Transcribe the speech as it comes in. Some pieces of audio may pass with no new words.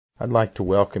I'd like to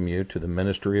welcome you to the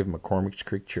ministry of McCormick's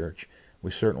Creek Church.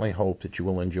 We certainly hope that you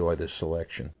will enjoy this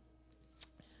selection.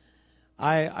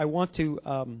 I want you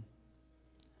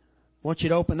to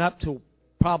open up to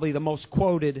probably the most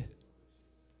quoted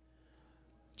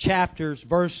chapters,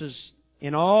 verses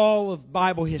in all of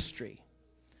Bible history.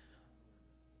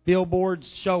 Billboards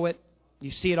show it.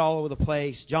 You see it all over the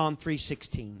place. John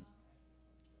 3:16.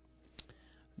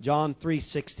 John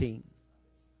 3:16.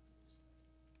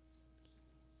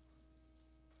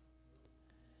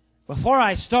 Before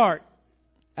I start,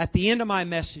 at the end of my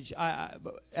message,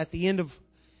 at the end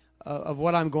of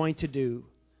what I'm going to do,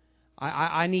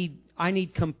 I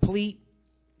need complete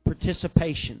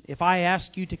participation. If I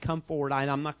ask you to come forward,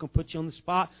 I'm not going to put you on the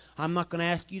spot. I'm not going to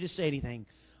ask you to say anything.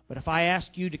 But if I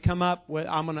ask you to come up,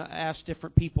 I'm going to ask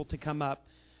different people to come up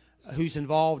who's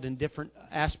involved in different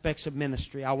aspects of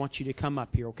ministry. I want you to come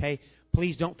up here, okay?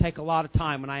 Please don't take a lot of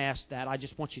time when I ask that. I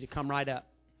just want you to come right up.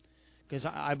 Because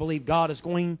I believe God is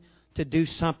going to do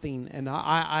something. And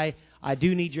I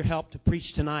do need your help to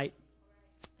preach tonight.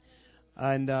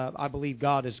 And I believe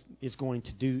God is going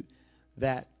to do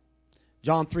that.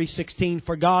 John 3:16,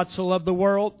 for God so loved the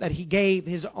world that He gave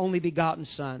His only begotten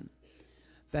Son,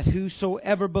 that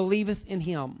whosoever believeth in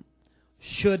Him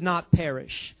should not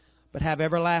perish, but have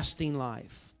everlasting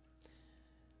life.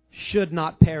 Should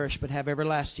not perish, but have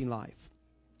everlasting life.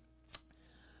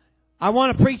 I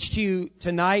want to preach to you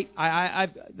tonight.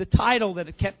 The title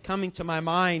that kept coming to my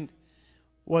mind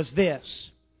was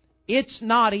this: It's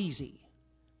not easy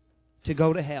to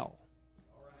go to hell.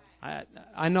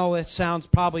 I know that sounds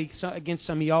probably against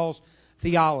some of y'all's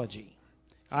theology.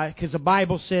 Because the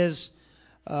Bible says,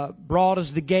 broad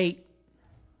is the gate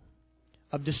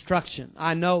of destruction.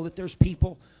 I know that there's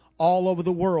people all over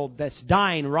the world that's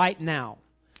dying right now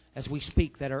as we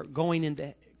speak that are going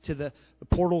into the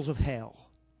portals of hell.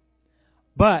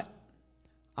 But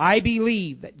I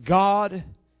believe that God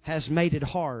has made it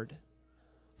hard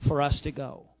for us to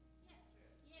go.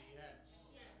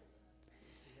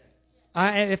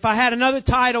 If I had another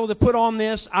title to put on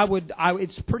this,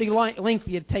 it's pretty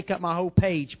lengthy. It'd take up my whole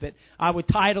page. But I would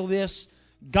title this,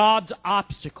 God's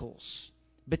Obstacles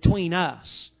Between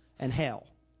Us and Hell.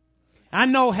 I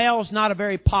know hell's not a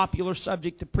very popular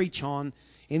subject to preach on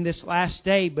in this last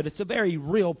day, but it's a very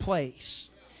real place.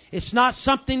 It's not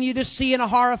something you just see in a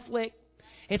horror flick.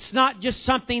 It's not just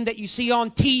something that you see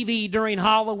on TV during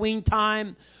Halloween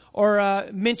time or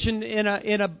mentioned in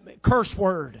a curse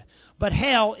word. But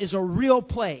hell is a real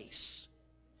place.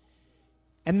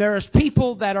 And there's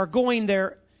people that are going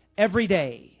there every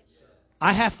day.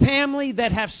 I have family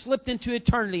that have slipped into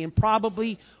eternity and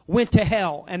probably went to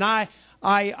hell. And I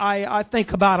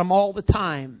think about them all the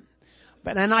time.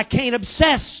 And I can't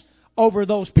obsess over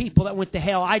those people that went to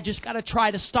hell. I just got to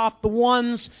try to stop the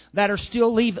ones that are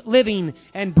still living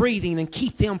and breathing and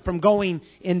keep them from going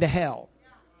into hell.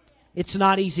 It's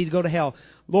not easy to go to hell.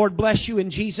 Lord bless you in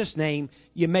Jesus' name.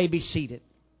 You may be seated.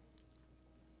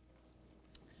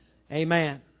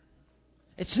 Amen.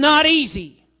 It's not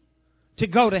easy to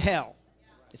go to hell.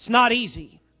 It's not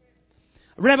easy.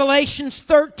 Revelations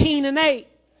 13:8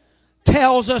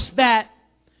 tells us that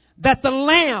the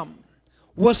Lamb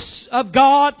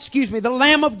the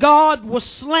Lamb of God was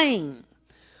slain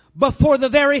before the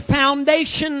very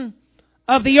foundation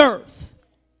of the earth.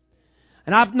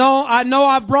 And I know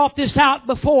I've brought this out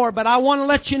before, but I want to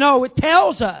let you know it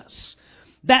tells us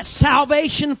that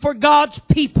salvation for God's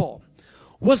people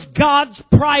was God's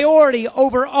priority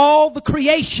over all the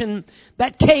creation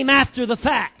that came after the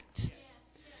fact.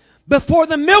 Before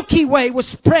the Milky Way was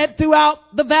spread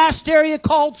throughout the vast area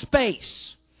called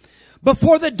space,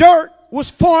 before the dirt was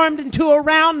formed into a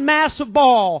round mass of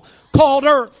ball called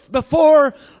earth,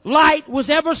 before light was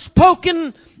ever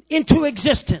spoken into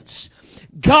existence,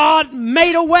 God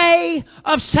made a way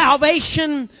of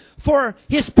salvation for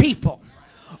His people.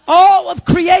 All of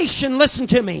creation, listen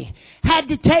to me, had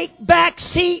to take back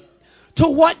seat to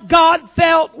what God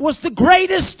felt was the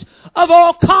greatest of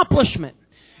all accomplishment.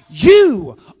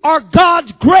 You are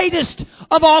God's greatest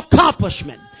of all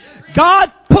accomplishment.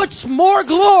 God puts more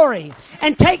glory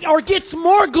gets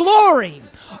more glory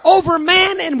over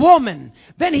man and woman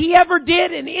than He ever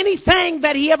did in anything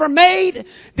that He ever made.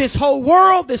 This whole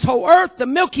world, this whole earth, the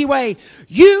Milky Way.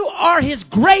 You are His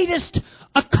greatest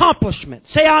accomplishment.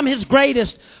 Say, I'm His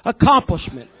greatest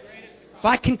accomplishment. If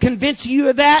I can convince you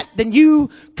of that, then you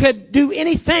could do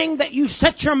anything that you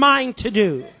set your mind to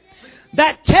do.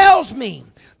 That tells me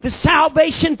the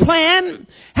salvation plan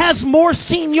has more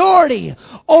seniority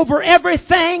over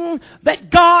everything that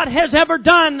God has ever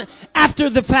done after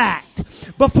the fact.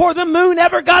 Before the moon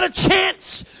ever got a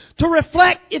chance to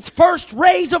reflect its first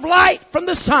rays of light from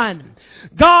the sun.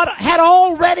 God had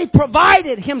already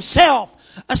provided Himself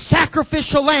a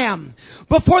sacrificial lamb.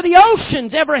 Before the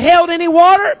oceans ever held any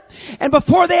water, and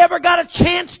before they ever got a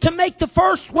chance to make the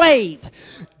first wave,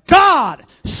 God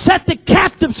set the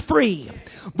captives free.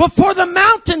 Before the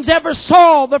mountains ever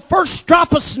saw the first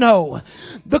drop of snow,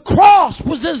 the cross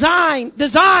was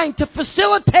designed to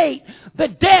facilitate the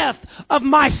death of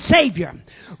my Savior.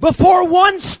 Before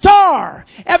one star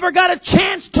ever got a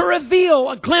chance to reveal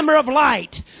a glimmer of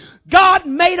light, God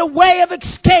made a way of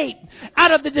escape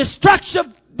out of the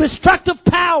destructive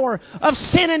power of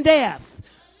sin and death.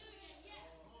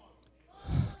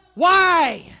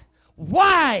 Why?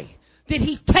 Why did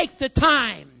He take the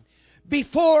time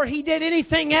before He did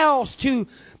anything else to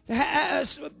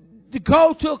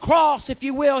go to a cross, if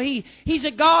you will? He's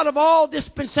a God of all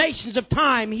dispensations of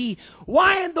time.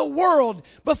 Why in the world,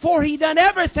 before He done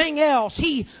everything else,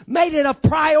 He made it a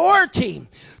priority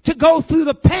to go through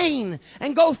the pain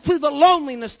and go through the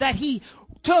loneliness that He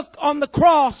took on the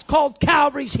cross called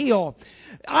Calvary's Hill?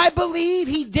 I believe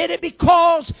He did it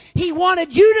because He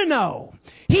wanted you to know.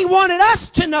 He wanted us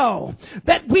to know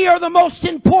that we are the most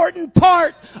important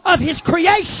part of His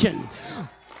creation.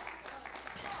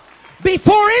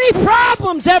 Before any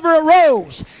problems ever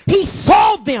arose, He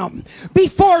solved them.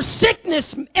 Before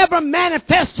sickness ever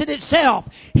manifested itself,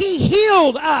 He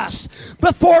healed us.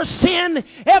 Before sin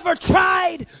ever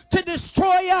tried to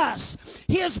destroy us,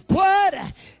 His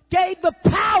blood gave the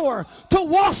power to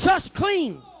wash us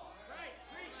clean.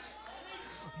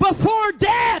 Before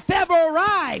death ever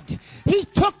arrived, He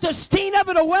took the sting of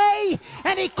it away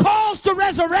and He caused the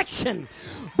resurrection.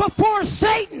 Before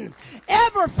Satan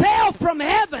ever fell from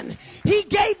heaven, He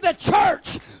gave the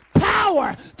church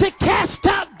power to cast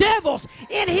out devils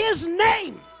in His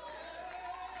name.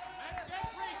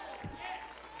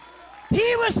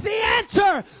 He was the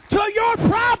answer to your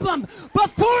problem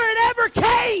before it ever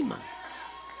came.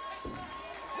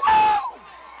 Whoa!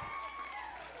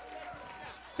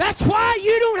 That's why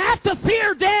you don't have to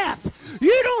fear death.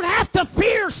 You don't have to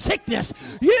fear sickness.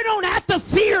 You don't have to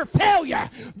fear failure,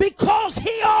 because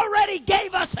He already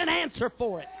gave us an answer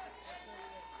for it.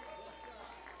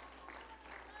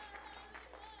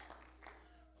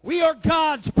 We are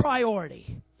God's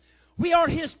priority. We are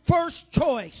His first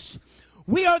choice.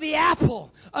 We are the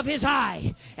apple of His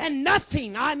eye. And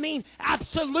nothing, I mean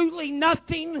absolutely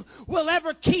nothing, will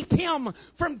ever keep Him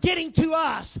from getting to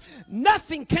us.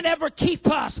 Nothing can ever keep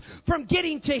us from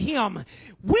getting to Him.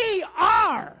 We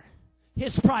are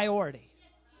His priority.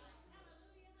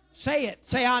 Say it.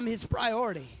 Say, I'm His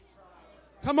priority.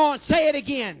 Come on, say it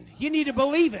again. You need to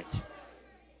believe it.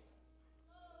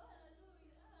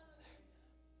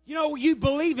 You know, you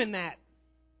believe in that.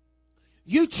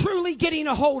 You truly getting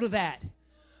a hold of that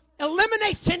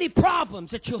eliminates any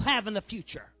problems that you'll have in the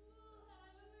future.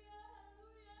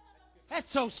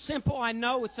 That's so simple. I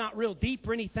know it's not real deep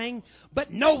or anything,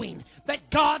 but knowing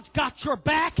that God's got your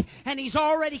back and He's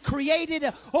already created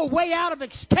a way out of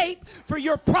escape for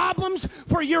your problems,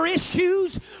 for your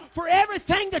issues, for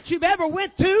everything that you've ever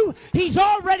went through. He's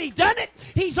already done it.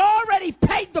 He's already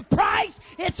paid the price.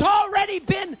 It's already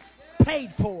been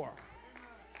paid for.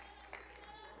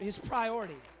 His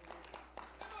priority.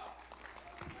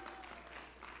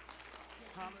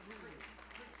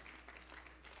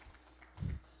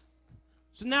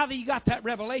 So now that you got that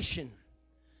revelation,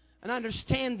 an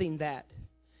understanding that,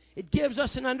 it gives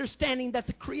us an understanding that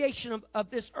the creation of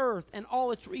this earth and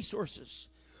all its resources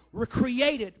were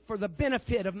created for the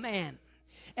benefit of man.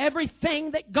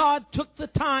 Everything that God took the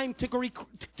time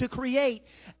to create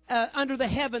under the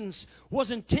heavens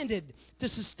was intended to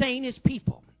sustain His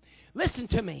people. Listen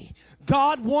to me.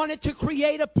 God wanted to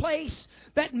create a place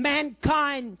that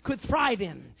mankind could thrive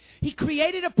in. He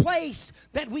created a place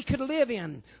that we could live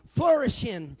in, flourish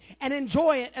in, and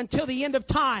enjoy it until the end of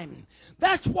time.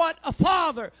 That's what a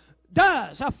father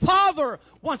does. A father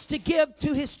wants to give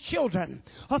to his children.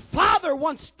 A father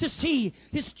wants to see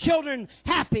his children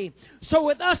happy. So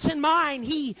with us in mind,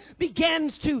 he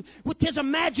begins to, with his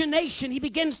imagination, he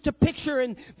begins to picture,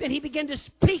 and then he began to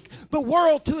speak the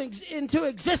world into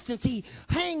existence. He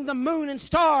hanged the moon and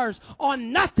stars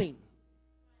on nothing.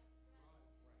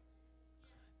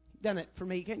 Done it for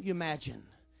me. Can't you imagine?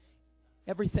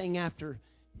 Everything after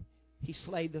He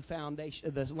slayed the foundation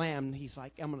of the lamb. He's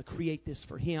like, I'm going to create this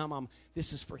for Him.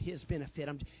 This is for His benefit.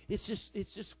 It's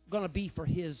just going to be for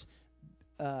His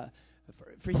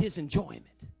for His enjoyment.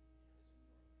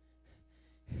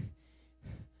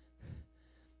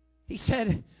 He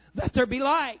said, "Let there be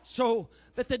light," so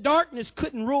that the darkness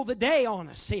couldn't rule the day on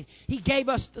us. He gave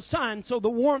us the sun so the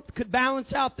warmth could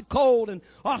balance out the cold, and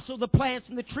also the plants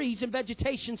and the trees and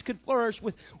vegetations could flourish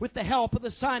with the help of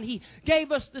the sun. He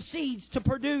gave us the seeds to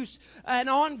produce an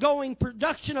ongoing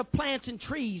production of plants and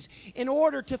trees in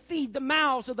order to feed the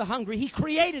mouths of the hungry. He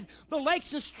created the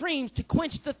lakes and streams to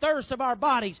quench the thirst of our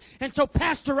bodies. And so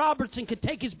Pastor Robertson could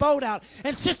take his boat out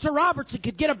and Sister Robertson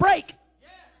could get a break.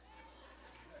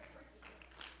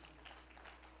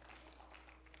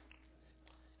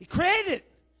 He created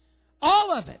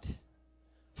all of it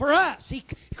for us. He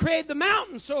created the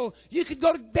mountains so you could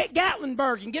go to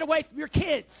Gatlinburg and get away from your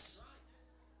kids.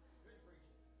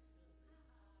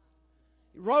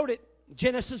 He wrote it in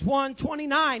Genesis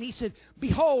 1:29. He said,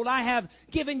 "Behold, I have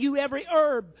given you every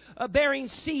herb bearing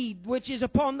seed which is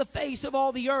upon the face of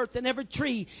all the earth, and every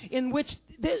tree in which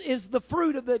is the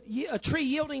fruit of a tree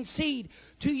yielding seed.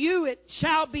 To you it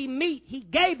shall be meat." He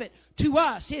gave it to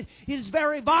us. It is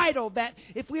very vital that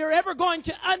if we are ever going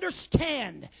to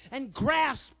understand and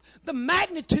grasp the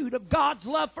magnitude of God's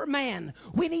love for man,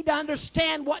 we need to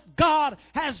understand what God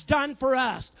has done for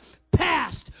us.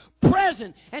 Past,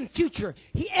 present, and future.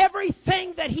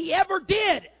 Everything that He ever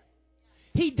did,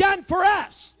 He done for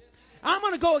us. I'm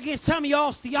going to go against some of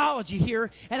y'all's theology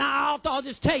here, and I'll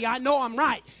just tell you, I know I'm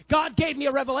right. God gave me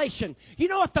a revelation. You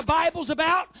know what the Bible's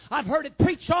about? I've heard it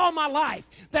preached all my life,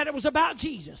 that it was about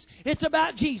Jesus. It's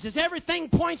about Jesus. Everything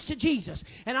points to Jesus,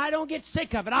 and I don't get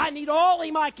sick of it. I need all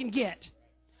Him I can get.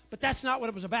 But that's not what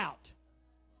it was about.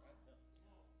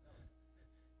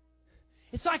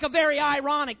 It's like a very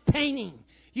ironic painting.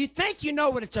 You think you know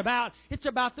what it's about. It's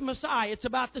about the Messiah. It's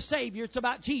about the Savior. It's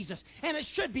about Jesus. And it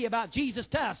should be about Jesus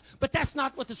to us. But that's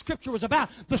not what the Scripture was about.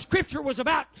 The Scripture was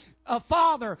about a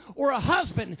father or a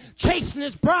husband chasing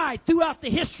his bride throughout the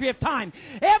history of time.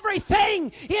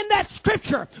 Everything in that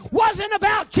Scripture wasn't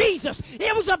about Jesus.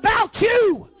 It was about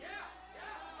you.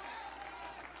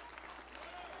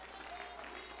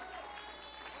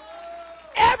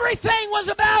 Everything was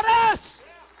about us.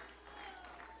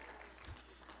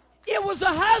 It was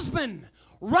a husband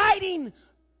writing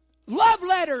love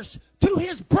letters to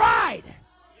his bride.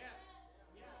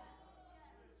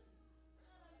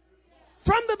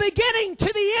 From the beginning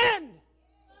to the end.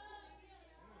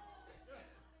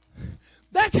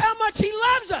 That's how much He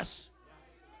loves us.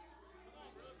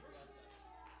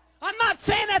 I'm not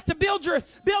saying that to build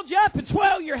you up and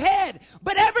swell your head,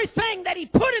 but everything that He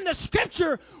put in the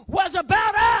Scripture was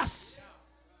about us.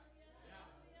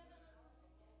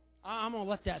 I'm going to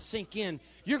let that sink in.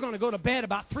 You're going to go to bed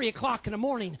about 3 o'clock in the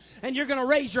morning, and you're going to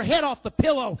raise your head off the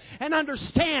pillow and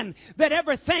understand that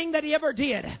everything that He ever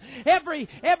did,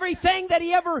 everything that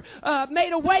He ever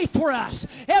made a way for us,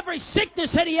 every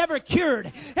sickness that He ever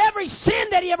cured, every sin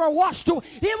that He ever washed away,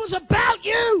 it was about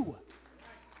you.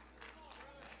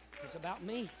 It's about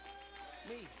me.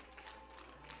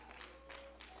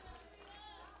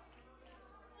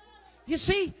 You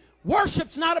see,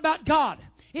 worship's not about God.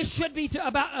 It should be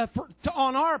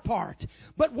on our part.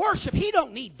 But worship, He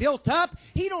don't need built up.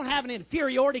 He don't have an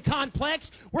inferiority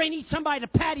complex where He needs somebody to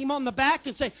pat Him on the back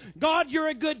and say, "God, you're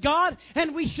a good God,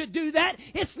 and we should do that."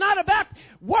 It's not about,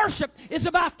 worship is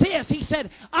about this. He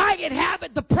said, "I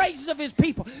inhabit the praises of His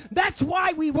people." That's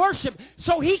why we worship,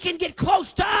 so He can get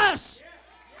close to us.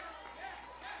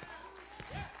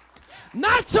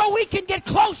 Not so we can get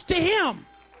close to Him.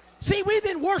 See, we've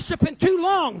been worshiping too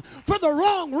long for the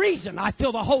wrong reason. I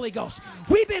feel the Holy Ghost.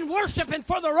 We've been worshiping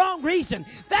for the wrong reason.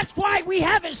 That's why we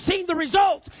haven't seen the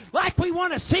results like we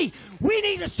want to see. We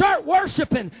need to start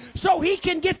worshiping so He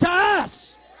can get to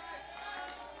us.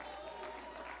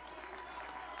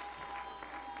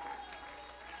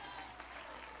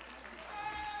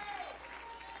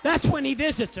 That's when He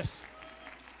visits us.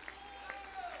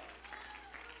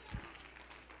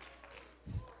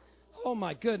 Oh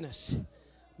my goodness.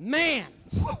 Man,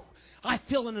 I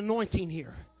feel an anointing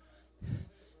here.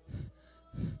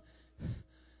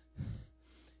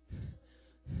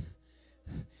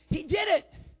 He did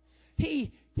it.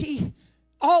 He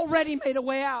already made a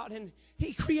way out, and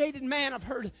He created man. I've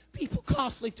heard people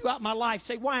constantly throughout my life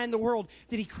say, "Why in the world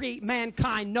did He create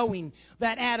mankind knowing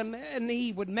that Adam and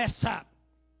Eve would mess up?"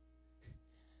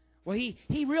 Well,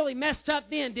 he really messed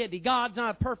up then, did He? God's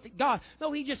not a perfect God.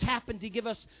 No, He just happened to give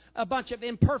us a bunch of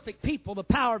imperfect people the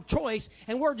power of choice,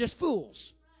 and we're just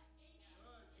fools.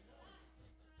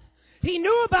 He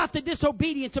knew about the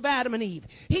disobedience of Adam and Eve.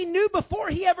 He knew before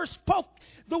He ever spoke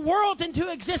the world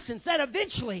into existence that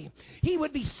eventually He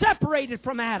would be separated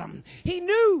from Adam. He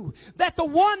knew that the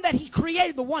one that He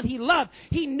created, the one He loved,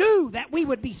 He knew that we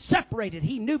would be separated.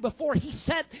 He knew before He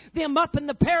set them up in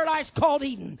the paradise called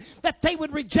Eden that they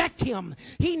would reject Him.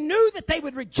 He knew that they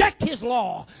would reject His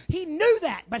law. He knew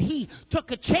that, but He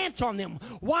took a chance on them.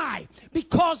 Why?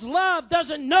 Because love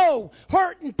doesn't know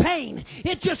hurt and pain.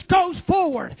 It just goes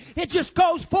forward. It just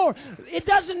goes forward. It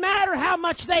doesn't matter how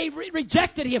much they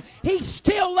rejected Him. He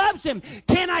still loves them.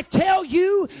 Can I tell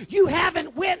you, you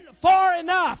haven't went far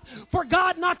enough for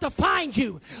God not to find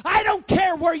you. I don't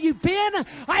care where you've been.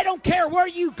 I don't care where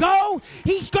you go.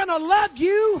 He's going to love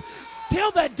you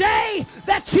till the day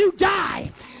that you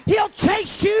die. He'll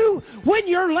chase you when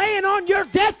you're laying on your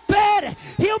deathbed.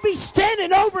 He'll be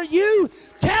standing over you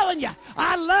telling you,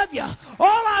 I love you.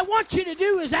 All I want you to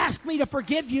do is ask me to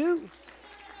forgive you.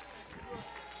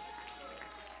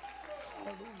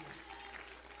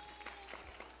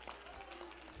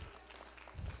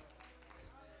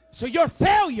 So your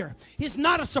failure is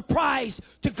not a surprise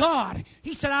to God.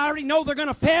 He said, I already know they're going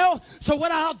to fail, so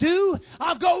what I'll do,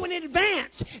 I'll go in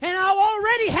advance, and I'll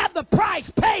already have the price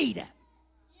paid.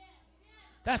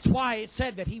 That's why it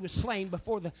said that He was slain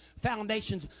before the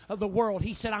foundations of the world.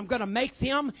 He said, I'm going to make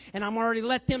them, and I'm already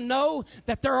let them know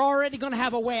that they're already going to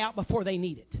have a way out before they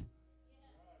need it.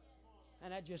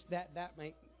 And that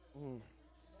make...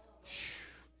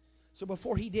 So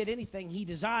before He did anything, He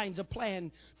designs a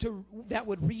plan that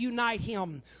would reunite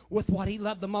Him with what He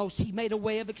loved the most. He made a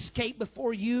way of escape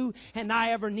before you and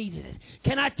I ever needed it.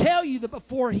 Can I tell you that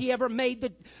before you ever made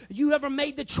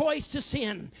the choice to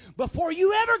sin, before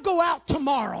you ever go out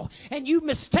tomorrow and you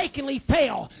mistakenly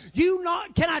fail,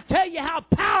 can I tell you how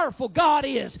powerful God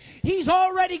is? He's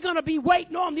already going to be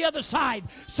waiting on the other side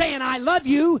saying, I love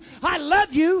you. I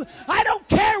love you. I don't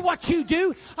care what you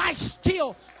do. I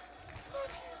still.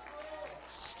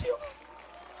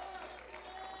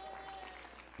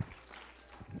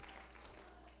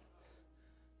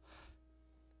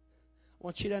 I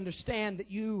want you to understand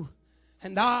that you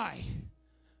and I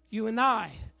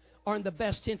are in the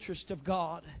best interest of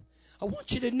God. I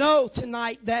want you to know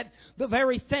tonight that the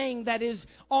very thing that is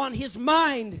on His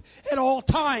mind at all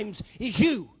times is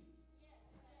you.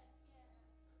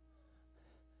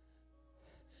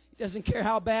 He doesn't care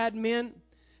how bad men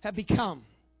have become.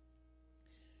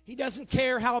 He doesn't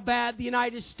care how bad the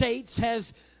United States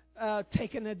has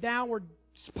taken a downward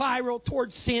spiral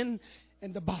towards sin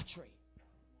and debauchery.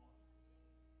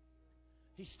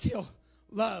 He still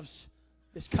loves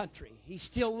this country. He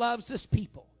still loves this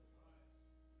people.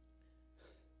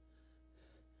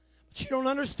 But you don't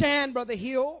understand, Brother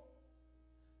Hill.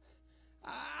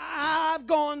 I've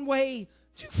gone way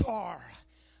too far.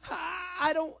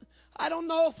 I don't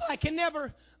know if I can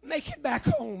ever make it back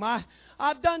home.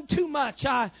 I've done too much.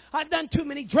 I've done too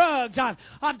many drugs.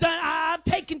 I've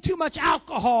taken too much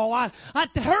alcohol. I've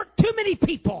hurt too many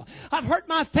people. I've hurt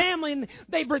my family and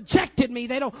they've rejected me.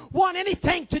 They don't want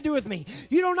anything to do with me.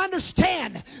 You don't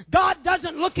understand. God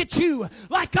doesn't look at you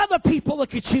like other people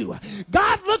look at you.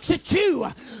 God looks at you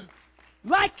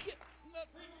like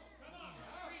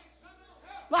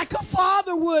a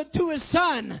father would to his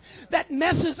son that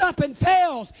messes up and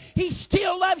fails. He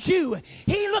still loves you.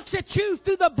 He looks at you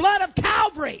through the blood of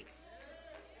Calvary.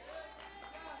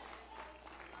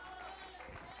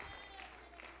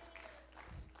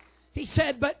 He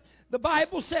said, but the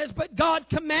Bible says, but God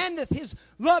commandeth His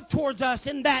love towards us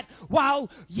in that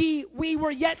while we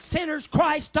were yet sinners,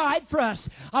 Christ died for us.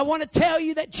 I want to tell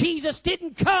you that Jesus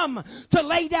didn't come to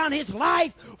lay down His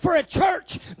life for a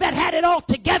church that had it all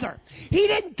together. He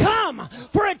didn't come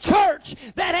for a church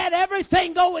that had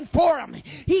everything going for Him.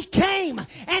 He came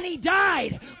and He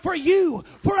died for you,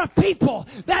 for a people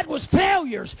that was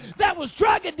failures, that was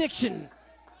drug addiction.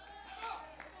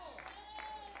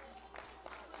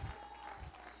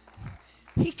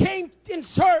 He came in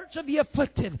search of the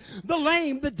afflicted, the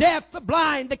lame, the deaf, the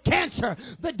blind, the cancer,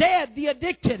 the dead, the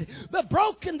addicted, the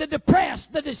broken, the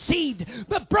depressed, the deceived,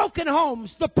 the broken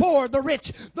homes, the poor, the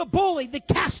rich, the bullied, the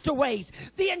castaways,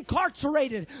 the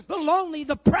incarcerated, the lonely,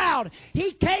 the proud.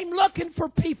 He came looking for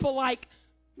people like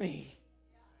me.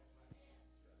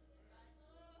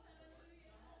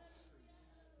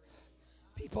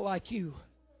 People like you.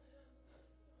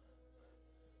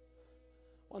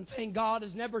 One thing God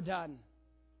has never done.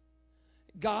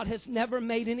 God has never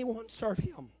made anyone serve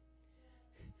Him.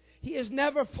 He has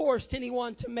never forced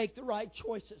anyone to make the right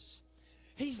choices.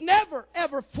 He's never,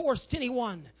 ever forced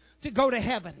anyone to go to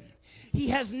heaven. He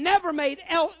has never made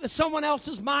someone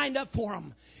else's mind up for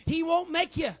him. He won't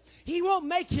make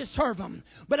you serve him.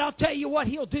 But I'll tell you what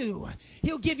He'll do.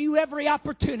 He'll give you every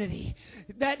opportunity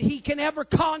that He can ever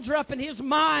conjure up in His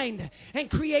mind and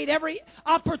create every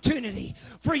opportunity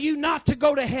for you not to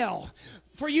go to hell,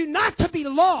 for you not to be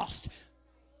lost.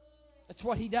 That's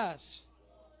what He does.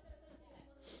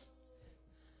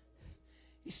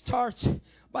 He starts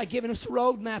by giving us a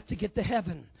roadmap to get to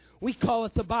heaven. We call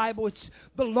it the Bible. It's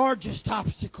the largest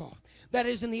obstacle that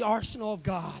is in the arsenal of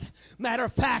God. Matter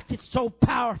of fact, it's so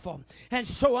powerful and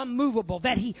so unmovable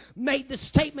that He made the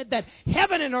statement that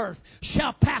heaven and earth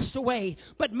shall pass away,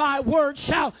 but my word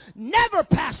shall never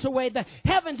pass away. The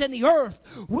heavens and the earth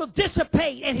will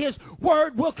dissipate, and His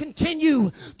word will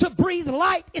continue to breathe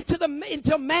light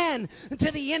into man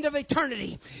until the end of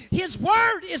eternity. His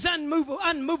word is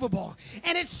unmovable,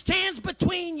 and it stands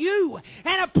between you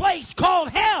and a place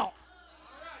called hell.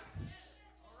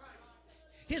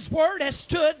 His word has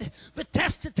stood the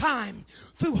test of time,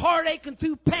 through heartache and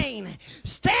through pain,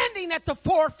 standing at the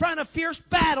forefront of fierce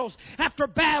battles after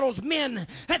battles. Men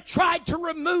had tried to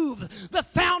remove the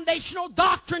foundational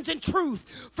doctrines and truth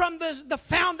from the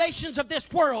foundations of this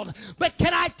world. But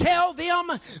can I tell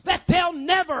them that they'll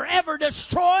never, ever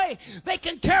destroy? They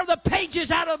can tear the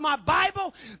pages out of my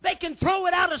Bible. They can throw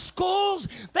it out of schools.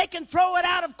 They can throw it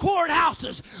out of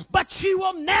courthouses. But you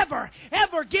will never,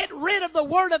 ever get rid of the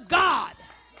Word of God.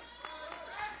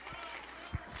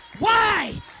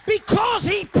 Why? Because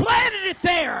He planted it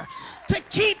there to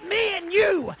keep me and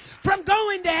you from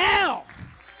going to hell.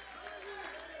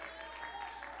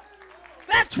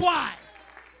 That's why.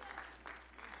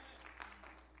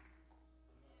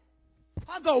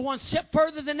 I'll go one step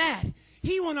further than that.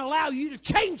 He won't allow you to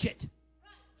change it.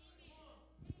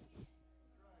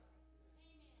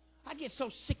 I get so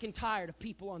sick and tired of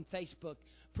people on Facebook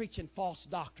preaching false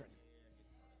doctrine.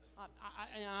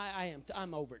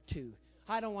 I'm over it too.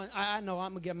 I know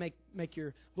I'm going to make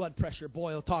your blood pressure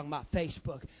boil talking about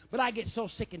Facebook. But I get so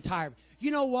sick and tired.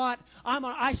 You know what?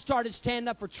 I started standing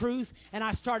up for truth, and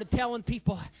I started telling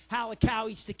people how a cow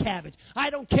eats the cabbage. I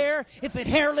don't care if it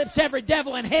hair lips every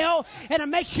devil in hell, and it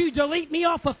makes you delete me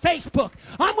off of Facebook.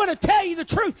 I'm going to tell you the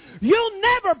truth. You'll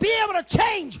never be able to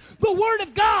change the Word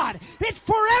of God. It's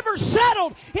forever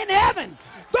settled in heaven.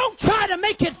 Don't try to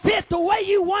make it fit the way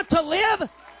you want to live.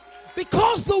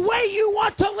 Because the way you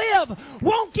want to live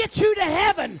won't get you to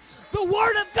heaven. The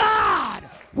Word of God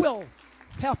will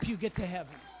help you get to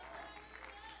heaven.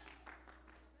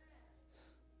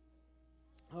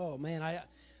 Oh, man,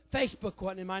 Facebook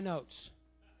wasn't in my notes.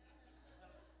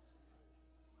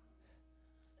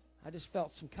 I just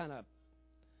felt some kind of...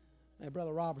 My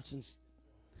Brother Robertson's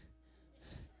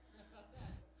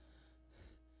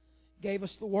gave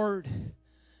us the Word.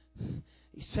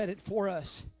 He said it for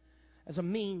us as a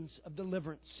means of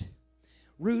deliverance.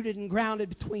 Rooted and grounded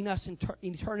between us and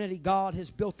eternity, God has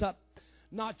built up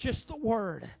not just the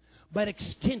Word, but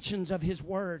extensions of His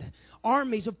Word.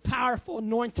 Armies of powerful,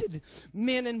 anointed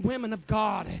men and women of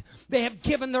God. They have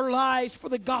given their lives for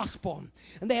the gospel.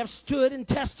 And they have stood in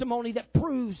testimony that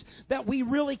proves that we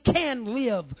really can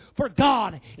live for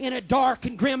God in a dark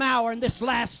and grim hour in this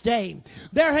last day.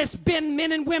 There has been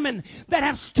men and women that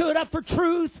have stood up for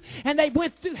truth, and they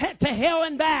went to hell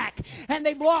and back. And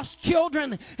they've lost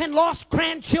children and lost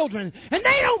grandchildren. And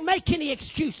they don't make any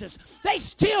excuses. They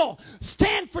still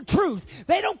stand for truth.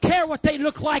 They don't care what they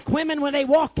look like, women, when they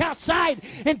walk outside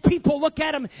and people look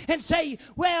at them and say,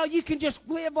 well, you can just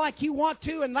live like you want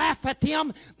to, and laugh at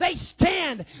them. They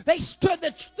stand. They stood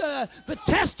the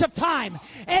test of time.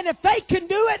 And if they can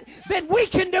do it, then we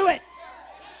can do it.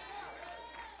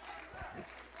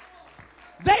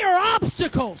 They are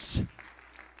obstacles.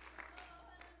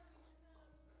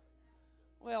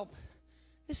 Well,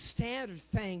 this standard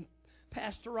thing,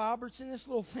 Pastor Robertson, this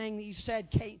little thing that you said,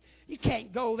 Kate, you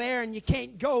can't go there and you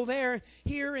can't go there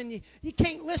here, and you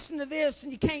can't listen to this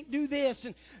and you can't do this.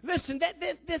 And listen,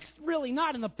 that's really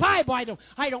not in the Bible.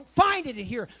 I don't find it in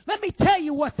here. Let me tell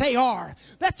you what they are.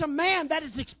 That's a man that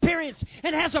is experienced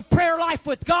and has a prayer life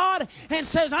with God and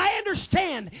says, I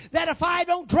understand that if I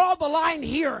don't draw the line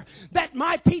here, that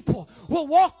my people will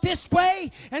walk this way,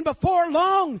 and before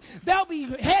long they'll be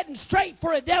heading straight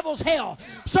for a devil's hell.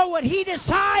 So when he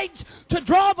decides to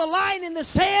draw the line in the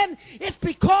sand, it's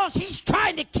because He's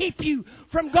trying to keep you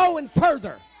from going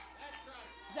further.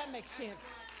 Does that make sense?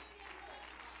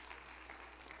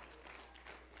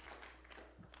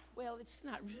 Well, it's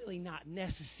not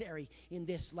necessary in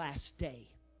this last day.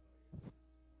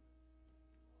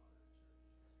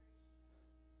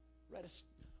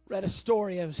 Read a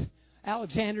story. I was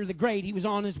Alexander the Great, he was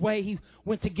on his way. He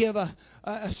went to give a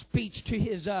speech to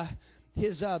his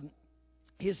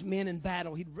men in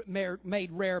battle. He'd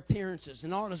made rare appearances.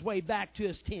 And on his way back to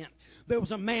his tent, there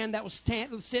was a man that was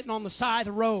sitting on the side of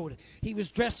the road. He was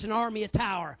dressed in army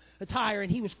attire,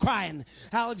 and he was crying.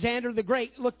 Alexander the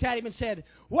Great looked at him and said,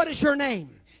 "What is your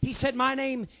name?" He said, "My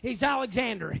name is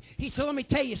Alexander." He said, "Let me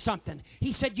tell you something."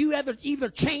 He said, "You either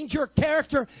change your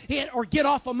character or get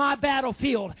off of my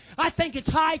battlefield." I think it's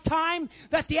high time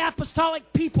that the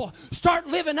apostolic people start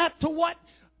living up to what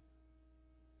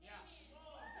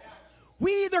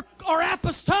we either are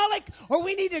apostolic or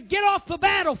we need to get off the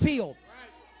battlefield.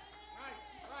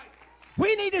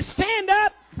 We need to stand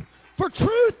up for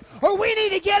truth or we need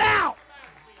to get out.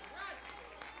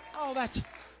 Oh,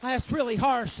 that's really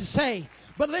harsh to say.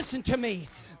 But listen to me.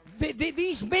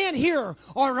 These men here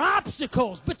are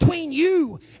obstacles between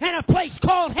you and a place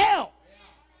called hell.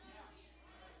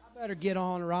 I better get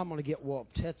on or I'm going to get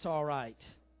whooped. That's all right.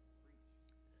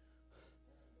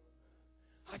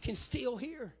 I can still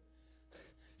hear.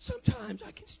 Sometimes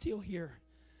I can still hear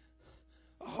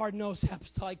hard-nosed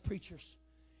apostolic preachers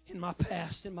in my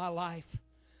past, in my life.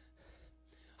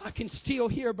 I can still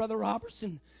hear Brother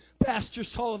Robertson, Pastor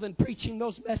Sullivan preaching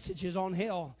those messages on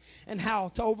hell and how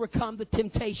to overcome the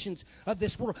temptations of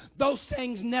this world. Those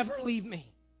things never leave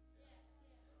me.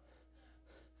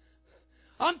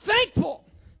 I'm thankful.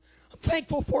 I'm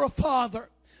thankful for a father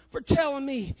for telling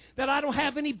me that I don't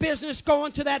have any business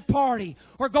going to that party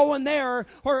or going there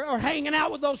or hanging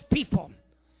out with those people.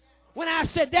 When I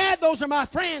said, "Dad, those are my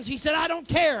friends," he said, "I don't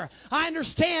care. I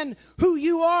understand who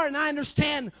you are and I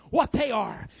understand what they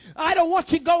are. I don't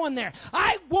want you going there."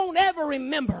 I won't ever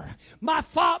remember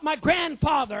my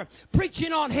grandfather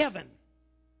preaching on heaven.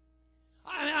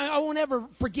 I won't ever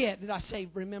forget. Did I say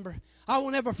remember? I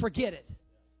won't ever forget it.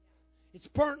 It's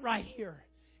burnt right here.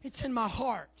 It's in my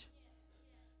heart.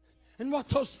 And what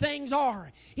those things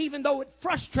are, even though it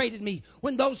frustrated me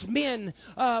when those men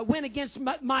went against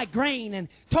my grain and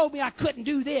told me I couldn't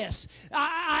do this.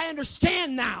 I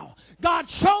understand now. God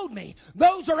showed me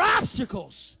those are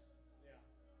obstacles.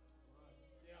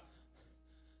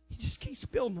 He just keeps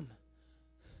building them.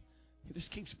 He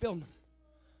just keeps building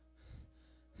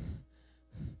them.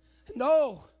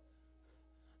 No,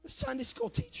 the Sunday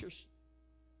school teachers.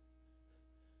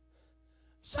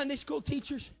 Sunday school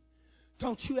teachers.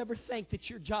 Don't you ever think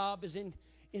that your job is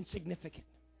insignificant.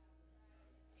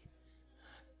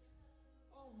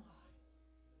 Oh my.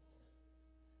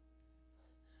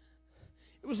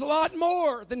 It was a lot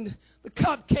more than the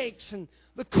cupcakes and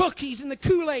the cookies and the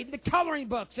Kool-Aid and the coloring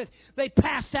books that they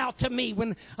passed out to me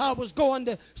when I was going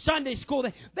to Sunday school.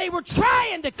 They were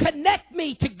trying to connect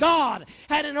me to God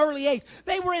at an early age.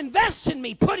 They were investing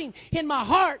me, putting in my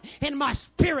heart and my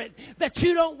spirit that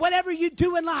whatever you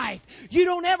do in life, you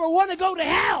don't ever want to go to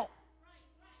hell.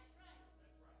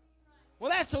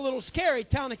 Well, that's a little scary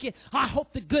telling a kid. I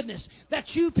hope to goodness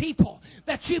that you people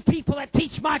that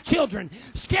teach my children,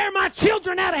 scare my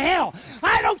children out of hell.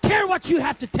 I don't care what you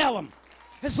have to tell them,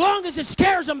 as long as it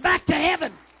scares them back to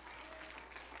heaven.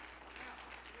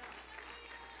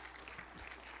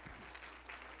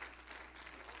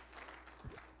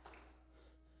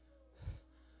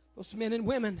 Those men and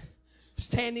women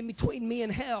standing between me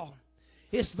and hell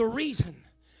is the reason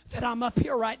that I'm up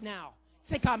here right now.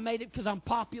 Think I made it because I'm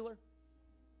popular?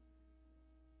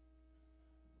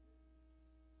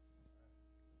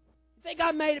 Think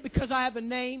I made it because I have a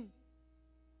name?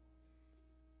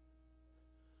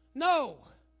 No.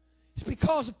 It's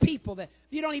because of people that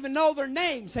you don't even know their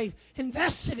names. They've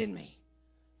invested in me.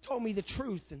 Told me the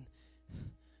truth. And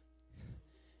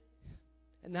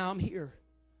now I'm here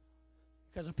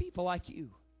because of people like you.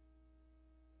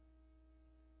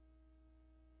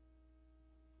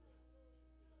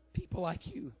 People like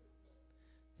you.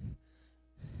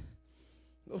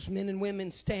 Those men and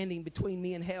women standing between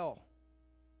me and hell.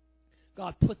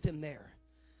 God put them there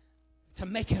to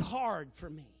make it hard for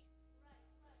me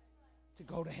to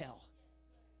go to hell.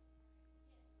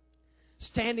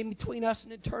 Standing between us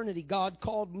and eternity, God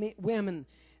called women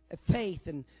of faith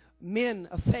and men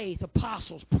of faith,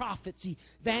 apostles, prophets,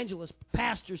 evangelists,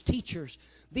 pastors, teachers.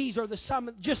 These are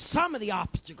just some of the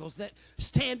obstacles that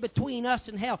stand between us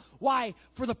and hell. Why?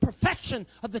 For the perfection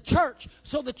of the church,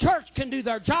 so the church can do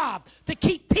their job to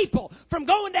keep people from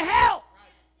going to hell.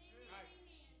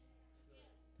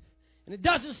 And it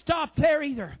doesn't stop there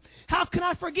either. How can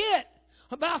I forget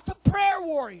about the prayer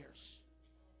warriors?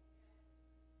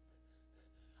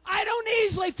 I don't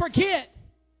easily forget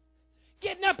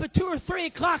getting up at 2 or 3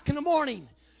 o'clock in the morning,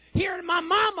 hearing my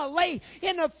mama lay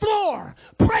in the floor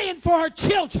praying for her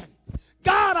children.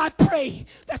 God, I pray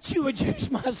that you would use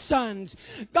my sons.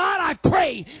 God, I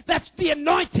pray that the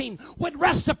anointing would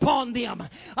rest upon them.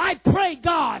 I pray,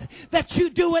 God, that you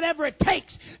do whatever it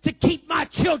takes to keep my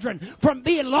children from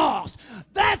being lost.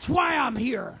 That's why I'm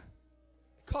here.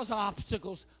 Because of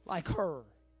obstacles like her.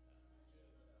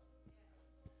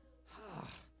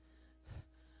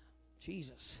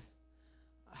 Jesus.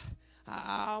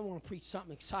 I want to preach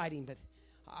something exciting, but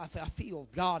I feel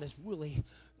God has really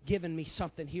given me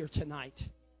something here tonight.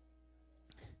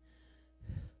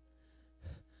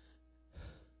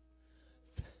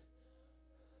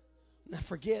 And I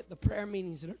forget the prayer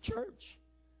meetings in our church.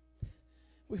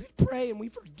 We would pray and we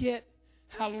forget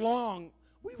how long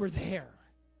we were there.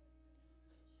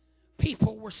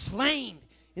 People were slain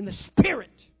in the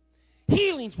Spirit.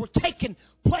 Healings were taking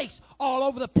place all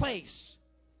over the place.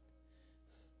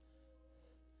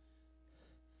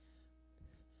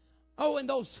 Oh, and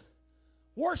those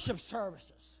worship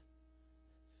services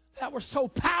that were so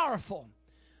powerful.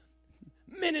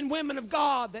 Men and women of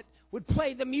God that would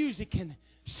play the music and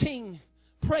sing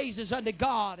praises unto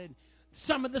God. And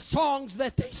some of the songs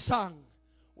that they sung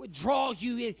would draw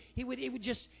you. It would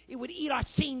eat. I've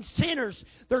seen sinners,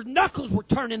 their knuckles were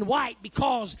turning white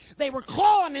because they were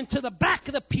clawing into the back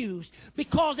of the pews,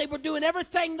 because they were doing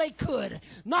everything they could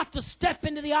not to step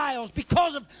into the aisles,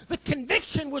 because of the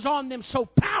conviction was on them so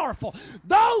powerful.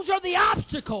 Those are the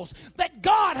obstacles that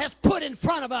God has put in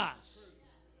front of us.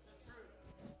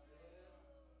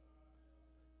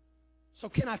 So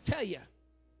can I tell you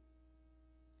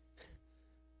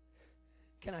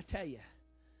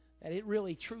that it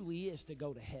really truly is to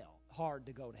go to hell, hard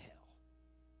to go to hell.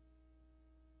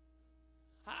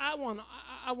 I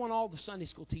want all the Sunday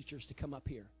school teachers to come up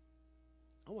here.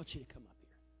 I want you to come up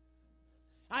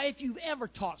here. If you've ever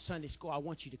taught Sunday school, I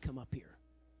want you to come up here.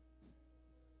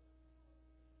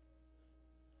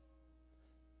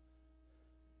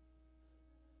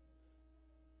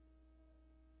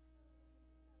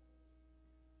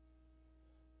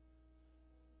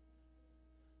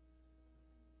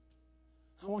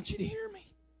 I want you to hear me.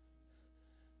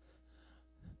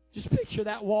 Just picture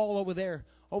that wall over there.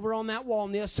 Over on that wall,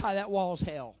 on the other side of that wall is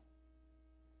hell.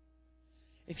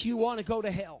 If you want to go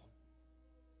to hell,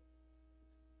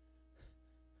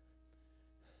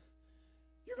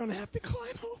 you're going to have to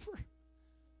climb over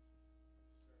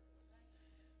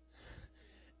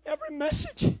every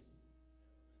message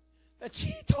that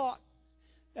she taught,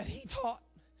 that he taught,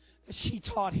 that she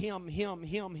taught him.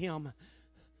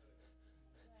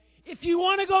 If you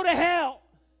want to go to hell,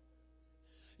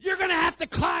 you're going to have to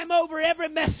climb over every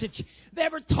message they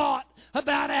ever taught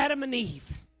about Adam and Eve.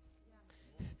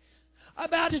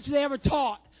 About it they ever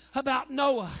taught about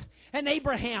Noah and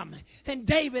Abraham and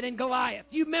David and Goliath.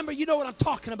 You remember, you know what I'm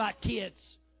talking about,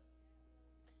 kids.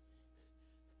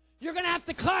 You're going to have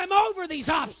to climb over these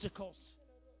obstacles.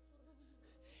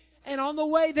 And on the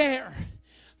way there,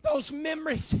 those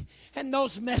memories and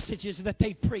those messages that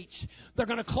they preach, they're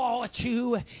going to claw at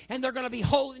you, and they're going to be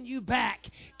holding you back,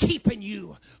 keeping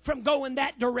you from going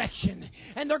that direction.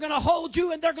 And they're going to hold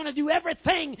you, and they're going to do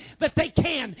everything that they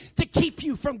can to keep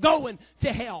you from going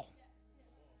to hell.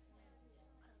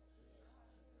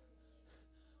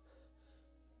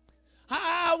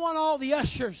 I want all the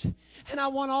ushers, and I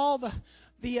want all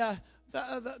the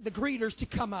greeters to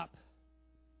come up.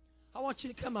 I want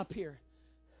you to come up here.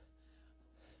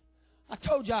 I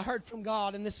told you I heard from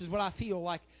God, and this is what I feel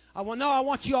like. I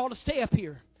want you all to stay up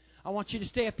here. I want you to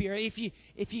stay up here. If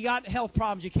you got health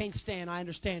problems, you can't stand, I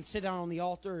understand. Sit down on the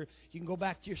altar. You can go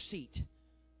back to your seat.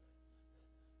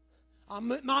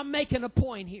 I'm making a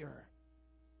point here.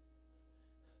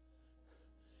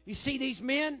 You see these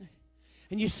men,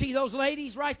 and you see those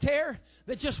ladies right there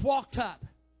that just walked up.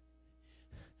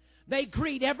 They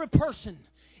greet every person.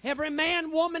 Every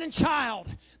man, woman, and child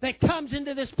that comes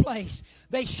into this place,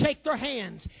 they shake their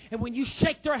hands. And when you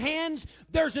shake their hands,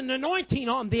 there's an anointing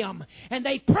on them. And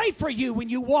they pray for you when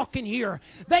you walk in here.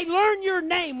 They learn your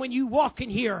name when you walk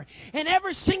in here. And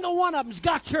every single one of them's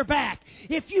got your back.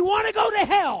 If you want to go to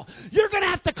hell, you're going to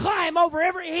have to climb over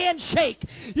every handshake.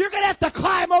 You're going to have to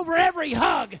climb over every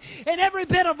hug and every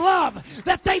bit of love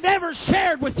that they've ever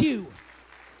shared with you.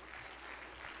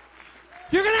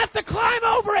 You're going to have to climb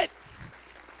over it.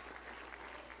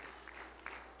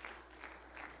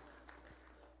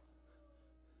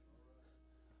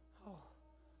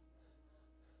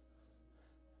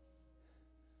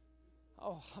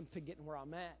 Oh, I'm forgetting where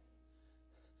I'm at.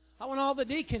 I want all the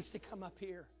deacons to come up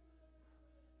here.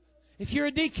 If you're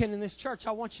a deacon in this church,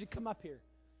 I want you to come up here.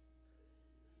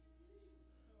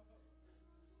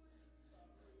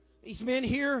 These men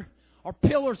here are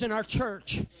pillars in our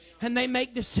church, and they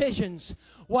make decisions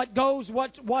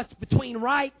what's between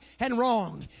right and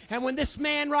wrong. And when this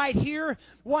man right here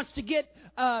wants to get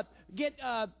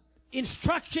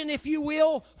instruction, if you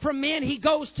will, from men, he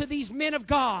goes to these men of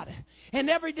God. And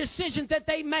every decision that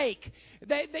they make,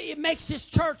 it makes this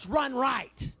church run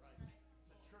right.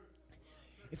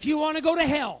 If you want to go to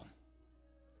hell,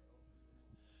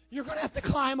 you're going to have to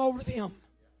climb over them.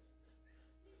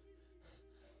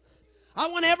 I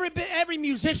want every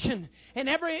musician and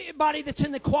everybody that's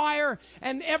in the choir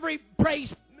and every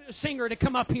praise singer to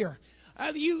come up here.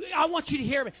 I want you to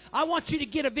hear me. I want you to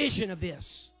get a vision of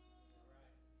this.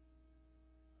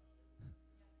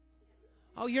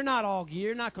 Oh, you're not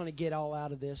going to get all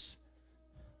out of this.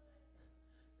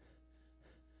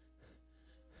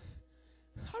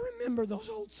 I remember those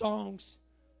old songs.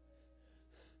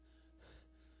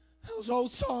 Those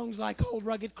old songs like Old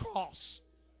Rugged Cross.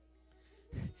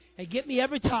 They get me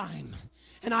every time.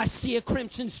 And I see a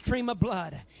crimson stream of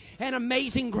blood and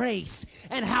amazing grace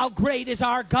and how great is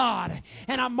our God.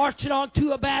 And I'm marching on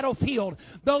to a battlefield.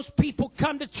 Those people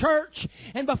come to church,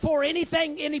 and before any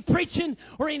preaching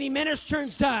or any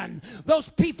ministering's done, those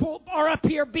people are up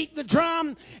here beating the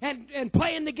drum and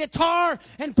playing the guitar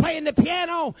and playing the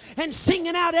piano and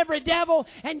singing out every devil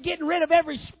and getting rid of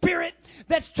every spirit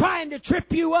that's trying to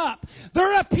trip you up.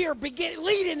 They're up here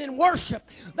leading in worship.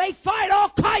 They fight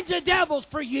all kinds of devils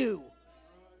for you.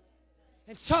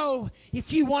 And so,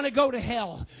 if you want to go to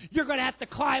hell, you're going to have to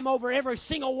climb over every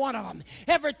single one of them.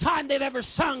 Every time they've ever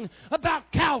sung about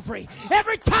Calvary,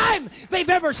 every time they've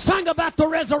ever sung about the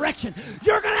resurrection,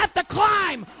 you're going to have to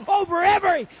climb over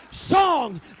every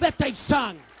song that they've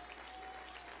sung.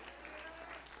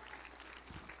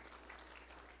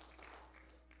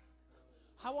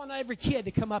 I want every kid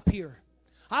to come up here.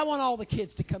 I want all the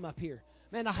kids to come up here.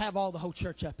 Man, I have all the whole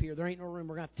church up here. There ain't no room.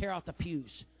 We're going to tear out the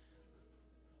pews.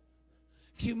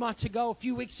 A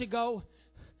few weeks ago,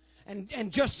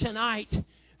 and just tonight,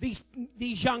 these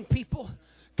young people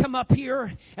come up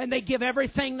here and they give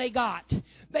everything they got.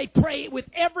 They pray with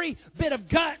every bit of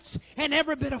guts and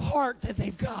every bit of heart that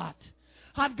they've got.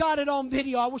 I've got it on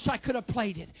video. I wish I could have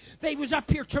played it. They was up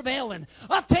here travailing.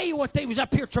 I'll tell you what they was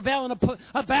up here travailing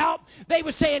about. They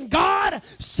was saying, God,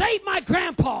 save my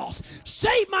grandpas.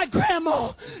 Save my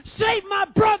grandma. Save my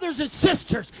brothers and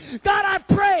sisters. God, I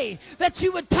pray that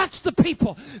you would touch the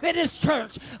people in this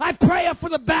church. I pray for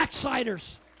the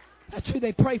backsliders. That's who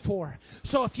they pray for.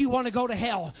 So if you want to go to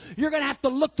hell, you're going to have to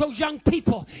look those young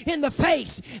people in the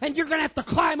face, and you're going to have to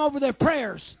climb over their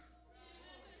prayers.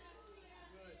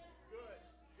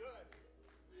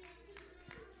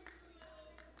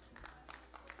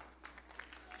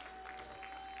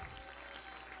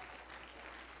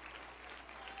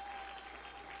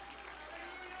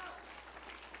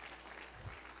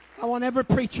 I want every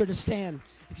preacher to stand.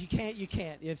 If you can't, you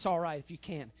can't. It's all right if you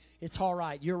can't. It's all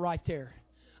right. You're right there.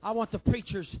 I want the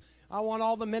preachers, I want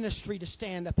all the ministry to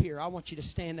stand up here. I want you to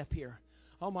stand up here.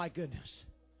 Oh, my goodness.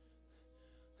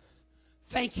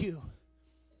 Thank you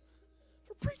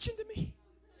for preaching to me.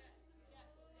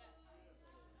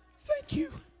 Thank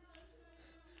you.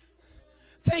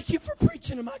 Thank you for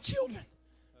preaching to my children.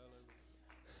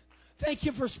 Thank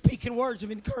you for speaking words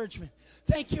of encouragement.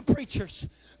 Thank you, preachers.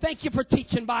 Thank you for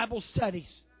teaching Bible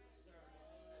studies.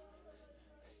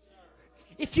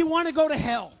 If you want to go to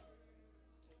hell,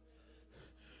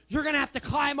 you're going to have to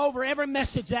climb over every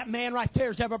message that man right there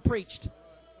has ever preached.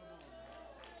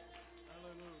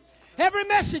 Every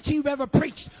message you've ever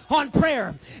preached on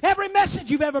prayer. Every message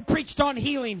you've ever preached on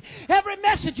healing. Every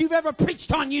message you've ever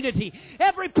preached on unity.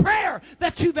 Every prayer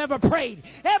that you've ever prayed.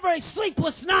 Every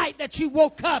sleepless night that you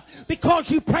woke up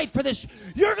because you prayed for this.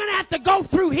 You're going to have to go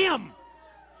through him.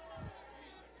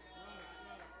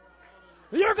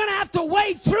 You're going to have to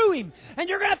wade through him. And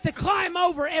you're going to have to climb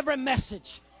over every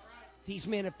message these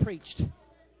men have preached.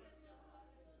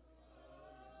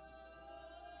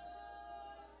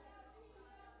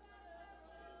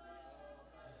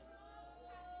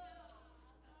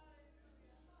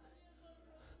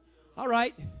 All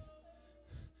right.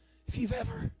 If you've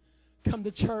ever come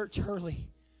to church early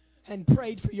and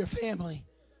prayed for your family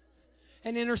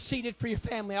and interceded for your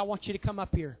family, I want you to come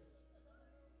up here.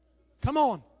 Come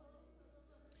on.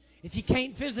 If you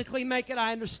can't physically make it,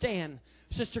 I understand.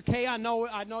 Sister Kay, I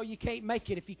know you can't make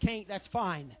it. If you can't, that's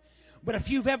fine. But if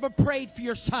you've ever prayed for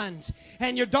your sons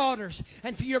and your daughters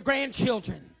and for your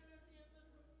grandchildren,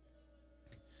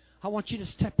 I want you to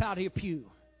step out of your pew.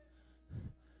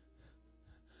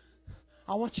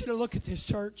 I want you to look at this,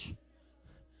 church.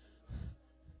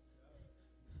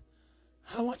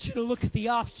 I want you to look at the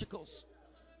obstacles.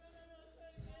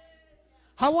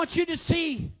 I want you to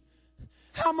see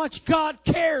how much God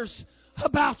cares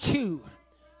about you.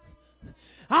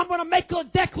 I'm going to make a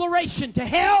declaration to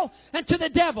hell and to the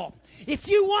devil. If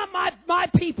you want my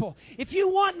people, if you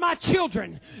want my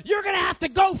children, you're going to have to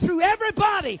go through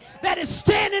everybody that is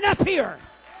standing up here.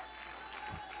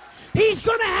 He's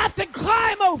going to have to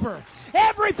climb over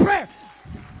every prayer.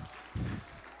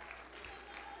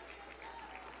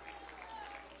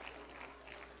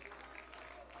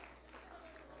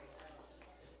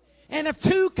 And if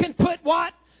two can put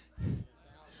what?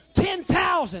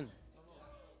 10,000.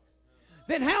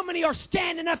 Then how many are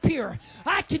standing up here?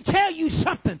 I can tell you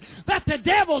something, that the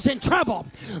devil's in trouble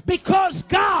because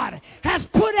God has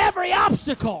put every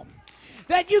obstacle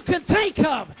that you can think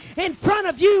of in front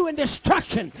of you in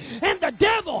destruction. And the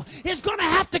devil is going to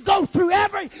have to go through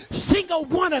every single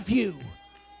one of you.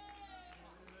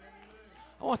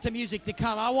 I want the music to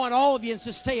come. I want all of you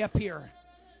to stay up here.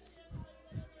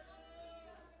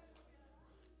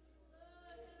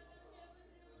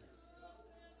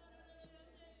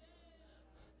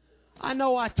 I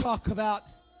know I talk about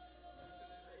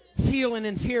feeling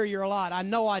inferior a lot. I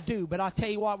know I do. But I'll tell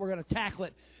you what, we're going to tackle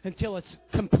it until it's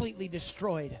completely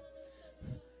destroyed.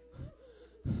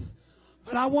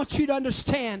 But I want you to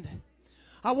understand.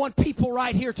 I want people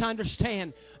right here to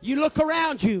understand. You look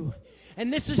around you,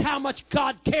 and this is how much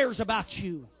God cares about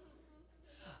you.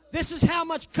 This is how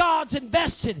much God's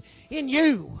invested in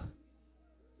you.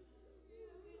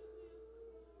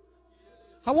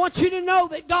 I want you to know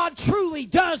that God truly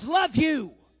does love you.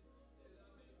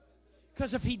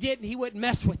 Because if He didn't, He wouldn't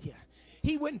mess with you.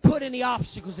 He wouldn't put any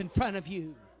obstacles in front of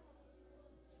you.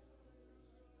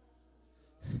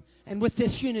 And with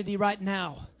this unity right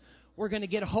now, we're going to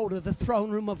get a hold of the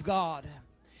throne room of God.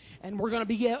 And we're going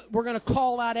to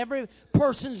call out every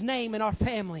person's name in our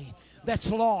family that's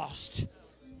lost.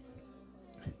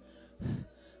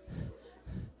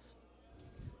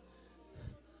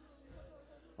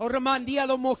 Ramandia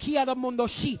lo mokia lo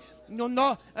mondoshi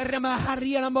no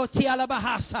remaharia la motia la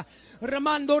bahasa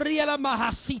ramando ria la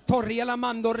mahasi toria la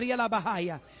mando ria la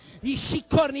bahaya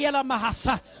ishikornia la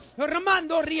mahasa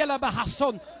ramando ria la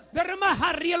bahason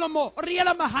remaharia la mo ria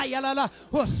la mahaya la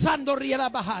osando ria la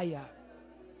bahaya.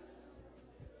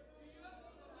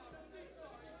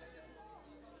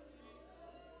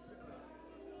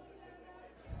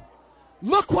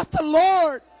 Look what the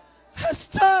Lord has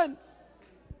done.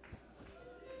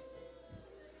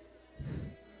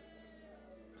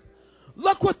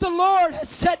 Look what the Lord has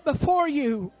set before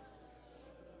you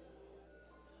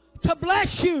to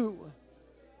bless you,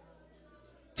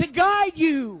 to guide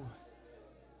you,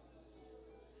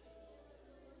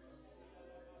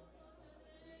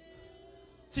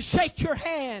 to shake your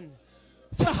hand,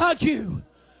 to hug you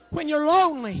when you're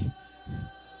lonely,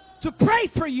 to pray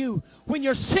for you when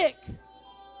you're sick.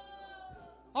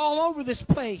 All over this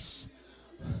place.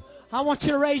 I want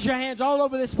you to raise your hands all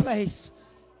over this place.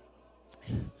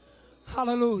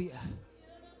 Hallelujah.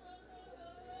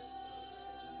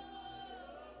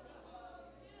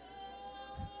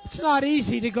 It's not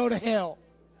easy to go to hell.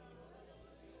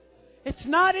 It's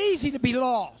not easy to be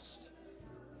lost.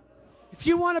 If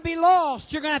you want to be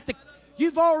lost, you're going to have to,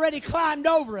 you've already climbed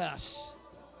over us.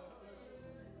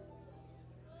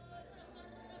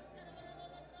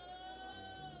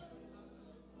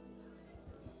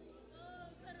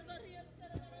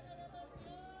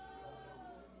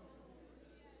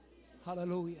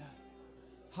 Hallelujah.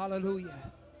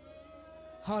 Hallelujah.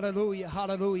 Hallelujah.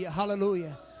 Hallelujah.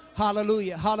 Hallelujah.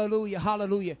 Hallelujah. Hallelujah.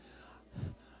 Hallelujah.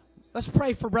 Let's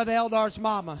pray for Brother Eldar's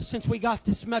mama. Since we got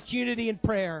this much unity in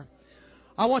prayer,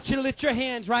 I want you to lift your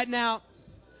hands right now.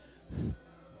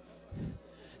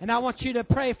 And I want you to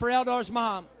pray for Eldar's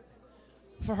mom,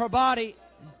 for her body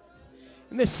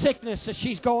and this sickness that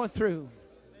she's going through.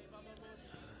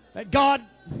 That God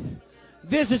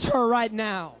visits her right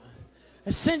now.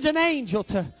 And sends an angel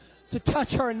to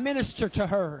touch her and minister to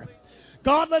her.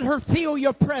 God, let her feel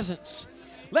your presence.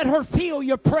 Let her feel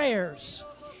your prayers.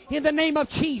 In the name of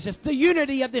Jesus, the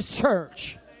unity of this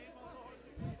church.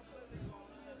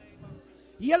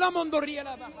 In the name of Jesus,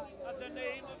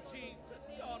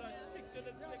 God, I speak to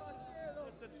the sickness,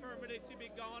 this infirmity to be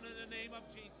gone in the name of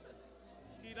Jesus.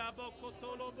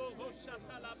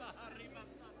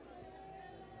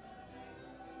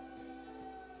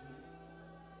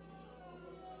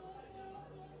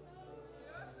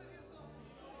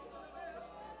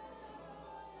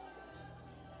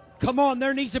 Come on,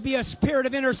 there needs to be a spirit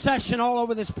of intercession all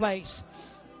over this place.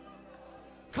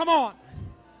 Come on.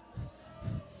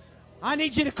 I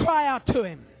need you to cry out to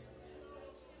Him.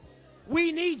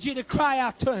 We need you to cry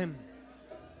out to Him.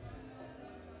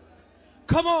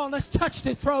 Come on, let's touch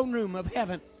the throne room of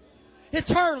heaven.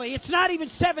 It's early. It's not even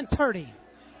 7:30.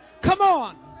 Come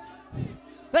on.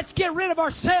 Let's get rid of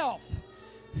ourselves.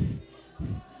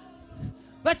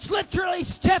 Let's literally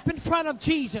step in front of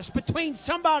Jesus between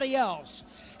somebody else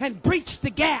and breach the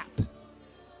gap.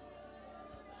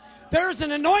 There's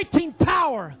an anointing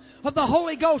power of the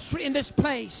Holy Ghost in this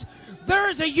place. There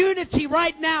is a unity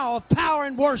right now of power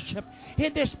and worship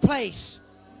in this place.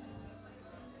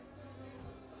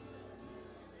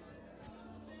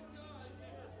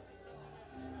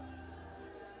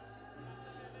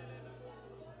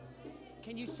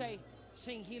 Can you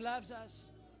sing, He loves us?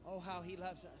 Oh, how He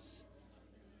loves us.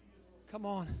 Come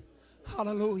on.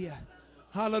 Hallelujah.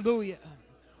 Hallelujah.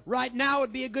 Right now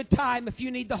would be a good time if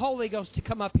you need the Holy Ghost to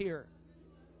come up here.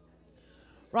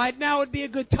 Right now would be a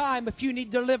good time if you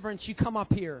need deliverance, you come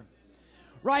up here.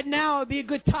 Right now would be a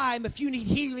good time if you need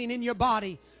healing in your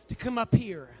body to come up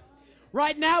here.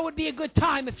 Right now would be a good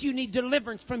time if you need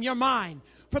deliverance from your mind,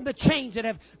 from the chains that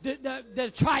have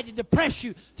tried to depress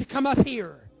you, to come up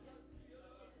here.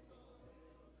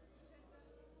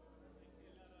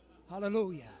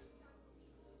 Hallelujah.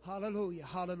 Hallelujah.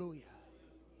 Hallelujah.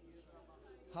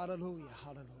 Hallelujah.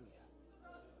 Hallelujah.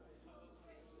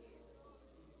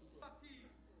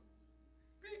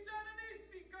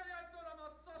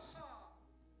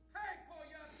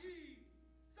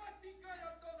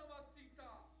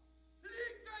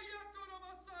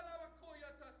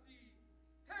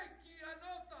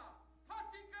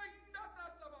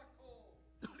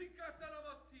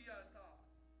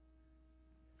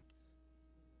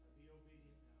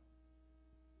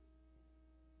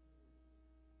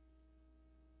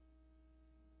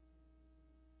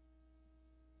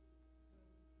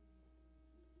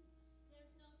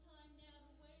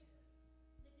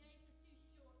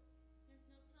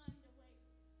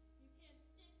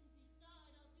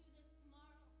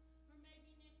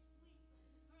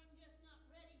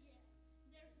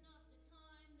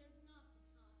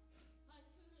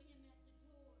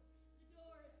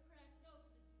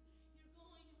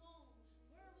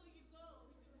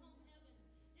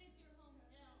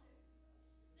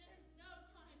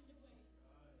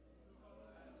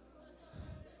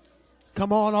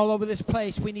 Come on, all over this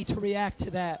place. We need to react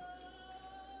to that.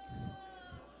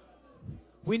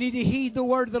 We need to heed the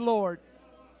word of the Lord.